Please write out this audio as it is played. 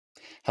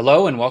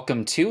Hello and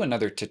welcome to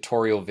another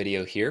tutorial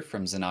video here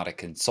from Zenatta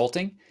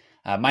Consulting.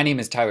 My name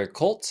is Tyler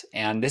Colt,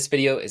 and this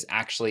video is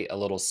actually a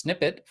little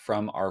snippet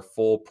from our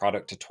full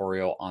product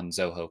tutorial on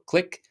Zoho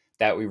Cliq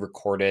that we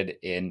recorded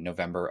in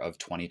November of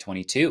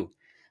 2022.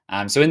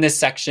 So in this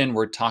section,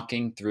 we're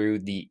talking through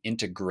the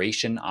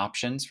integration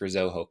options for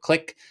Zoho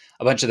Cliq,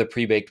 a bunch of the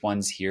pre-baked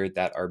ones here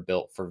that are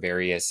built for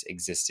various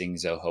existing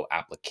Zoho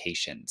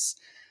applications.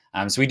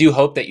 So we do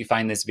hope that you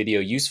find this video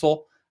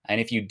useful. And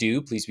if you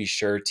do, please be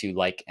sure to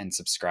like and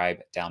subscribe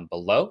down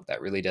below. That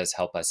really does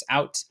help us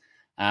out.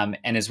 And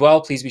as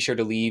well, please be sure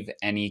to leave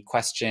any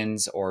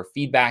questions or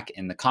feedback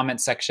in the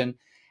comments section,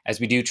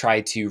 as we do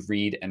try to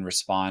read and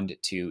respond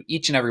to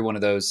each and every one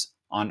of those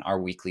on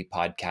our weekly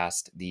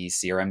podcast, the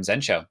CRM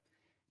Zen Show.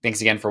 Thanks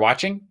again for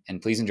watching,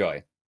 and please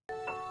enjoy.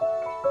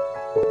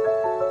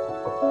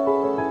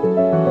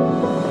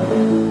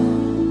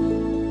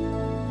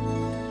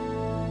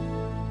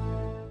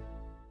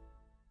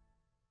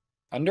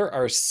 Under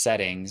our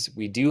settings,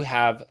 we do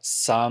have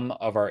some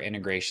of our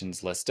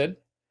integrations listed.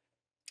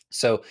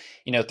 So,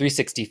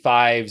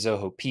 365,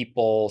 Zoho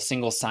People,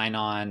 single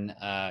sign-on,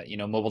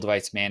 mobile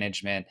device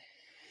management,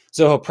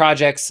 Zoho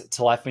Projects,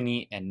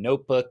 telephony, and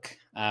notebook.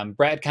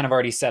 Brad kind of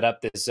already set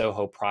up this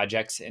Zoho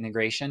Projects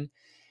integration.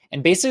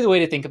 And basically the way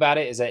to think about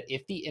it is that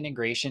if the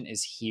integration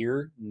is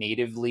here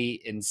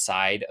natively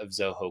inside of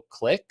Zoho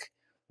Cliq,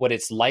 what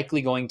it's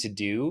likely going to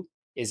do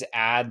is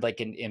add like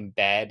an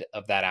embed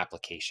of that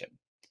application,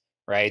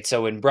 right?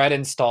 So when Brad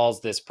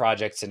installs this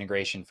projects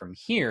integration from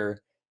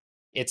here,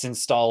 it's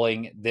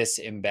installing this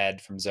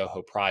embed from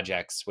Zoho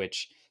Projects,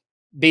 which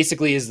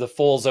basically is the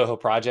full Zoho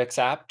Projects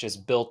app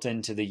just built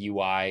into the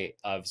UI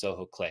of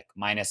Zoho Cliq,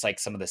 minus like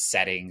some of the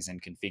settings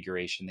and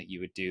configuration that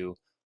you would do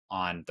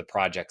on the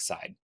project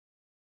side.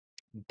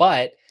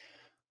 But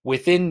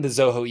within the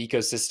Zoho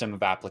ecosystem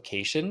of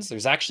applications,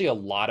 there's actually a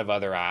lot of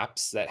other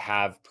apps that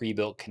have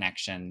pre-built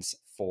connections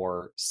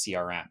for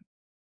CRM.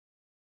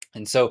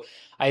 And so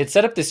I had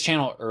set up this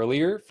channel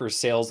earlier for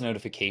sales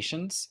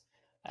notifications.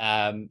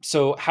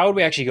 So how would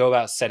we actually go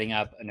about setting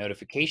up a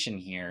notification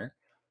here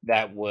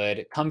that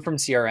would come from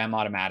CRM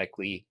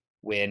automatically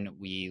when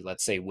we,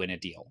 let's say, win a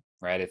deal,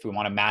 right? If we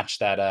want to match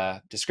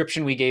that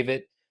description we gave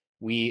it,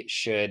 we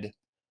should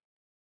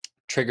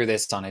trigger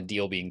this on a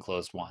deal being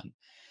closed won.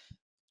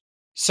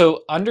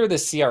 So under the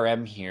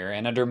CRM here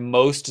and under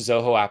most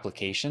Zoho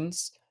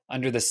applications,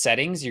 under the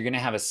settings, you're going to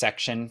have a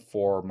section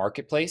for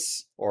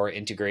marketplace or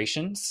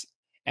integrations.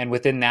 And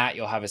within that,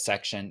 you'll have a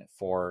section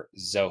for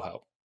Zoho.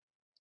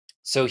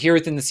 So here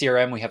within the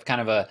CRM, we have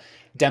kind of a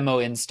demo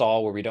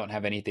install where we don't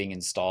have anything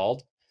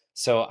installed.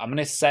 So I'm going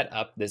to set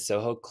up this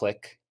Zoho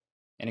Cliq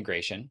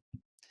integration.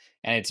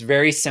 And it's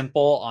very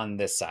simple on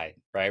this side,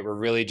 right? We're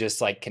really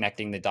just like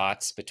connecting the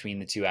dots between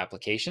the two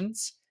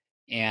applications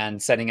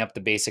and setting up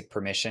the basic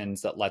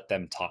permissions that let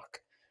them talk,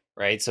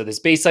 right? So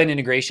this baseline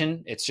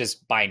integration, it's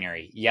just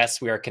binary.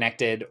 Yes, we are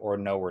connected, or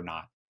no, we're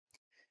not.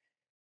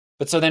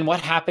 But so then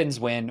what happens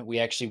when we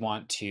actually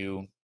want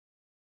to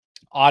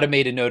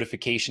automate a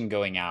notification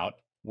going out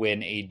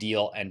when a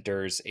deal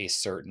enters a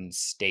certain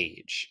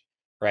stage,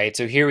 right?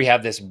 So here we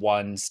have this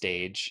one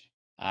stage,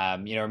 or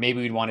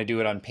maybe we'd want to do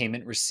it on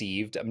payment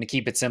received. I'm going to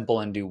keep it simple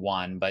and do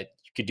one, but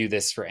you could do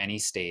this for any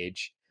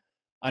stage.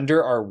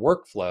 Under our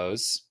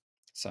workflows,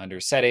 so under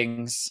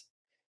settings,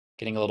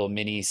 getting a little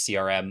mini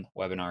CRM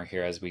webinar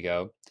here as we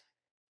go.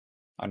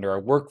 Under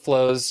our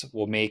workflows,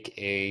 we'll make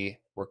a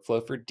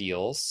workflow for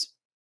deals.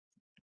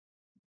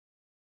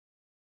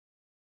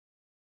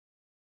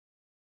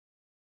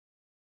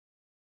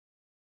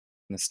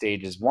 And the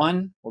stage is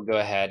 1, we'll go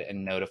ahead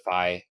and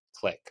notify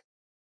Cliq.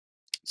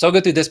 So I'll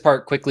go through this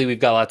part quickly. We've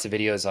got lots of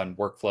videos on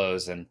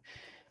workflows and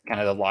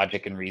kind of the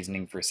logic and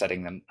reasoning for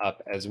setting them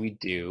up as we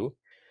do.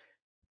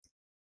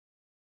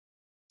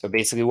 So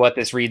basically what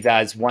this reads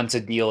as, once a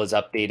deal is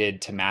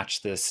updated to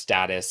match the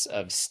status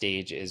of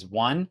stage is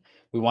 1,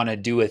 we want to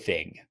do a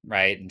thing,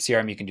 right? In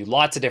CRM, you can do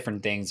lots of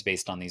different things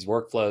based on these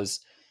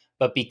workflows.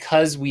 But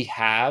because we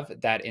have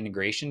that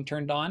integration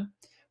turned on,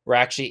 we're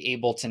actually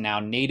able to now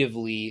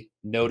natively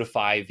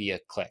notify via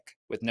Cliq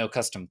with no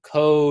custom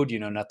code,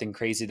 nothing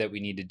crazy that we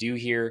need to do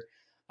here.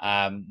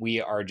 We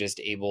are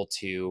just able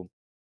to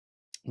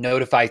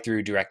notify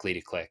through directly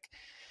to Cliq.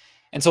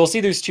 And so we'll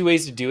see there's two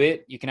ways to do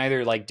it. You can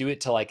either like do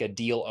it to like a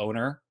deal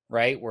owner,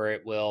 right? Where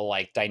it will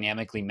like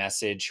dynamically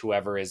message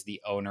whoever is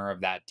the owner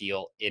of that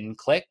deal in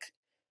Cliq.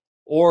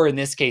 Or in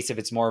this case, if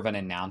it's more of an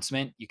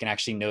announcement, you can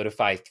actually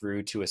notify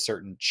through to a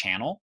certain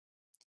channel,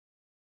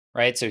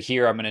 right? So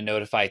here I'm going to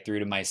notify through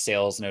to my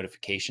sales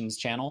notifications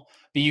channel,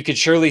 but you could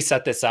surely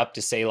set this up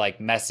to say like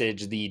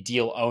message the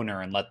deal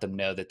owner and let them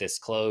know that this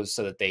closed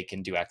so that they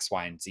can do X,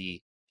 Y, and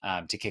Z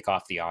to kick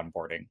off the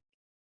onboarding.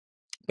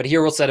 But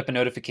here we'll set up a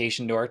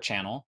notification to our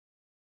channel.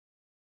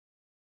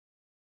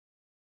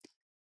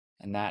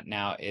 And that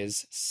now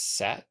is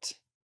set.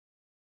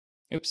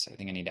 Oops, I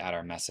think I need to add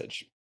our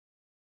message.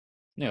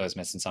 I knew I was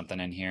missing something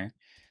in here.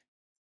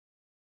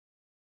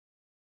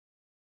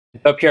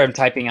 Up here, I'm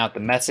typing out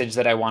the message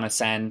that I want to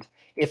send.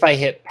 If I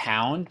hit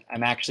pound,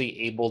 I'm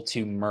actually able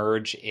to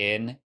merge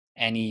in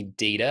any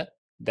data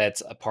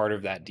that's a part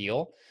of that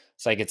deal.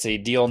 So I could say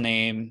deal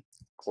name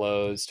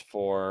closed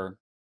for,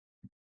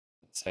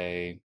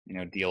 say,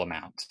 deal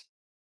amount.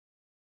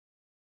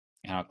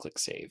 And I'll click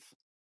save.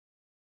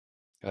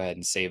 Go ahead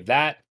and save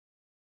that.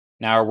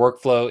 Now our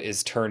workflow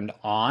is turned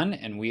on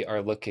and we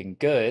are looking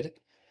good.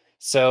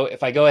 So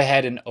if I go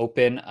ahead and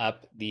open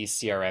up the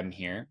CRM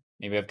here,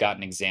 maybe I've got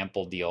an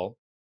example deal.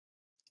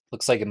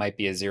 Looks like it might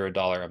be a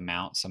 $0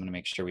 amount. So I'm going to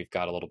make sure we've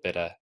got a little bit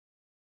of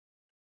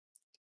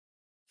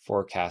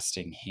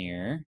forecasting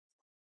here.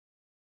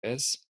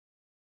 Is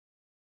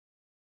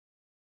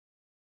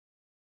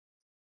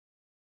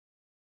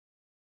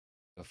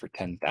go for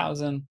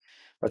 10,000.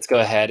 Let's go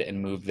ahead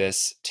and move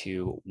this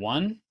to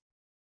 1.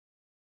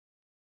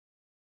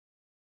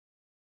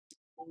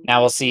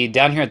 Now we'll see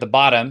down here at the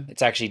bottom,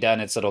 it's actually done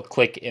its little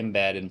click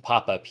embed and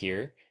pop up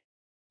here.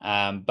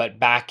 But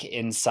back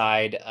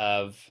inside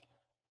of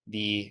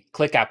the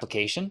Cliq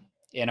application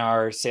in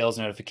our sales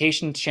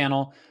notifications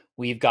channel,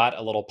 we've got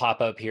a little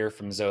pop-up here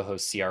from Zoho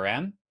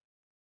CRM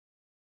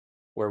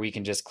where we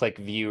can just click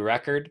view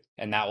record,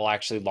 and that will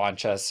actually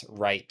launch us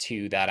right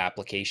to that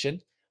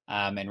application.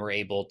 And we're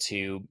able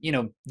to,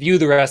 view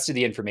the rest of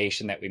the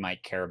information that we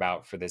might care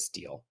about for this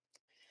deal.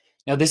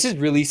 Now, this is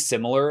really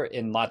similar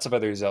in lots of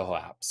other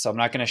Zoho apps. So I'm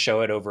not going to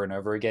show it over and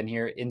over again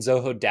here. In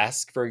Zoho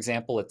Desk, for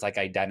example, it's like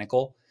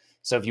identical.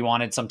 So if you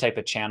wanted some type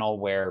of channel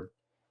where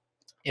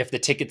if the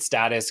ticket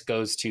status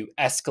goes to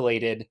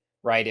escalated,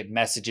 right, it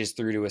messages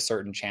through to a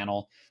certain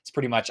channel, it's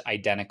pretty much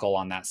identical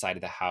on that side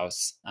of the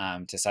house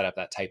to set up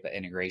that type of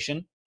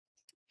integration.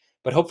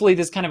 But hopefully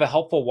this is kind of a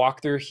helpful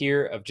walkthrough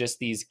here of just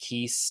these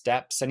key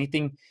steps.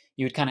 Anything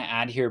you would kind of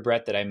add here,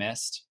 Brett, that I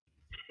missed?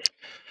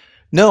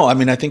 No, I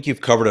mean, I think you've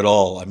covered it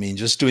all. I mean,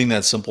 just doing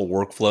that simple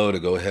workflow to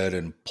go ahead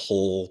and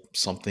pull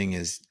something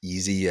as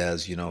easy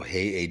as,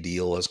 hey, a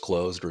deal has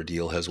closed or a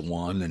deal has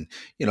won. And,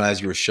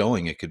 as you were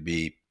showing, it could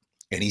be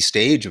any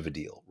stage of a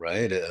deal,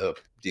 right? A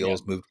deal Yeah.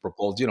 has moved to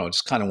proposed,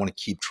 just kind of want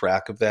to keep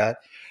track of that.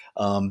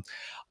 Um,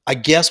 I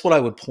guess what I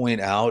would point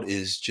out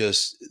is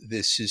just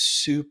this is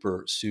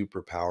super,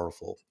 super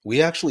powerful.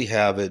 We actually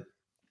have it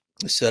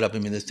set up. I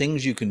mean, the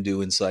things you can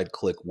do inside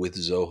Cliq with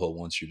Zoho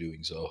once you're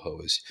doing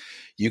Zoho is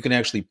you can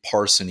actually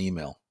parse an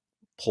email,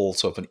 pull.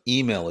 So if an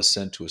email is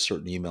sent to a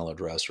certain email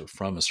address or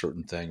from a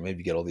certain thing, maybe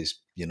you get all these,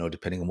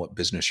 depending on what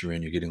business you're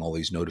in, you're getting all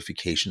these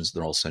notifications.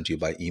 They're all sent to you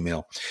by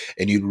email.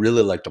 And you'd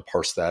really like to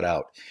parse that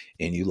out.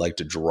 And you'd like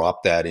to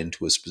drop that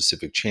into a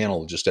specific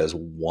channel just as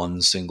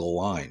one single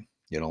line.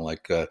 I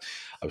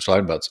was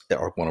talking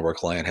about one of our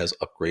client has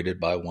upgraded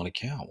by one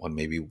account. Well,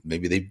 maybe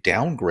they've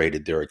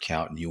downgraded their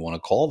account, and you want to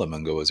call them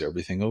and go, "Is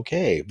everything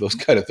okay?" Those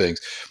kind of things.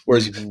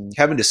 Whereas Mm-hmm.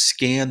 having to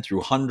scan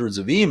through hundreds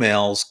of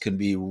emails can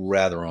be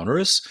rather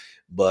onerous.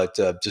 But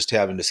just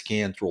having to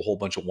scan through a whole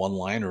bunch of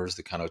one-liners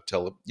that kind of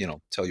tell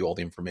you all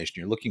the information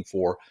you're looking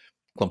for,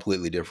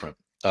 completely different.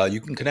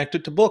 You can connect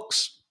it to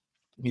books.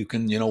 You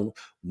can,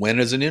 when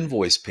is an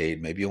invoice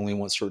paid? Maybe you only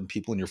want certain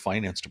people in your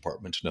finance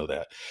department to know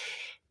that.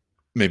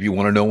 Maybe you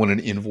want to know when an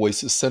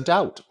invoice is sent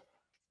out.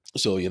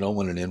 So,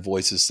 when an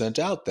invoice is sent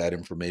out, that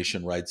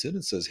information writes in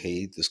and says,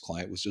 hey, this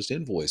client was just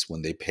invoiced.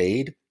 When they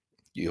paid,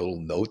 you'll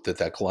note that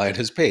that client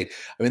has paid.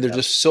 I mean, there's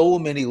Yep. just so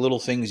many little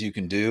things you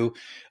can do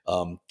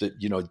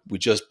that, we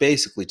just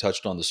basically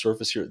touched on the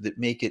surface here that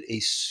make it a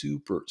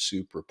super,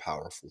 super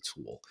powerful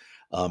tool.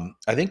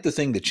 I think the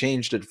thing that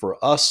changed it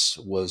for us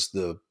was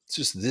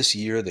just this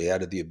year, they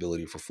added the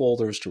ability for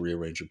folders to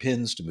rearrange your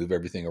pins, to move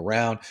everything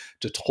around,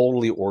 to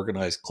totally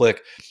organize Cliq,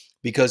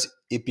 because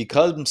it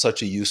becomes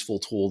such a useful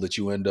tool that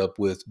you end up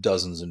with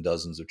dozens and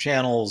dozens of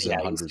channels Yeah,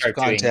 and you hundreds of start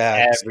doing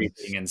contacts. And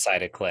everything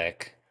inside a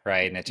click,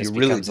 right? And it you just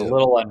really becomes a do.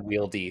 little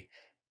unwieldy.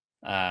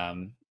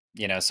 Um,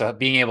 so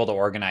being able to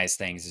organize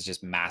things is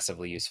just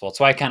massively useful. That's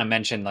why I kind of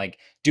mentioned like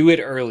do it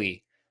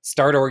early.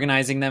 Start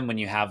organizing them when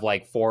you have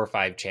like 4 or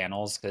 5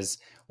 channels, because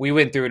we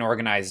went through and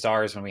organized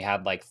ours when we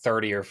had like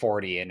 30 or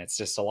 40, and it's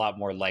just a lot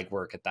more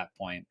legwork at that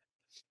point.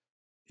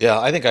 Yeah,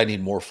 I think I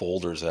need more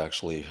folders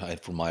actually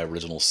for my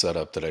original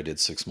setup that I did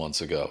 6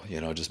 months ago.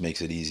 It just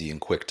makes it easy and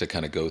quick to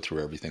kind of go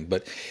through everything.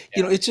 But,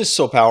 Yeah. it's just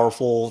so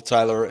powerful,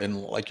 Tyler.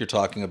 And like you're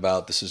talking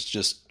about, this is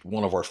just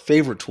one of our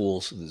favorite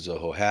tools that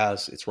Zoho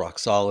has. It's rock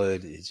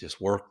solid. It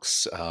just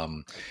works.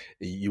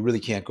 You really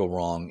can't go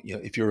wrong.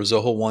 If you're a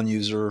Zoho One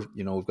user,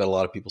 we've got a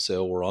lot of people say,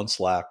 oh, we're on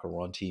Slack or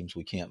we're on Teams.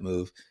 We can't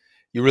move.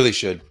 You really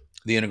should.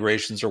 The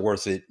integrations are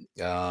worth it.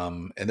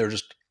 And they're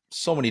just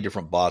so many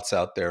different bots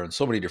out there and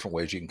so many different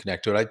ways you can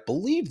connect to it. I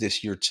believe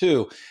this year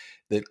too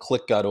that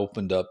Cliq got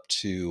opened up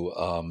to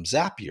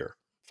Zapier,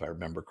 if I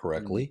remember Mhm.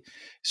 correctly.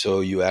 So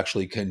you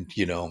actually can,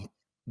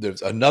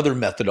 there's another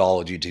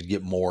methodology to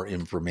get more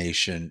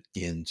information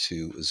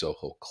into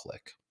Zoho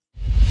Cliq.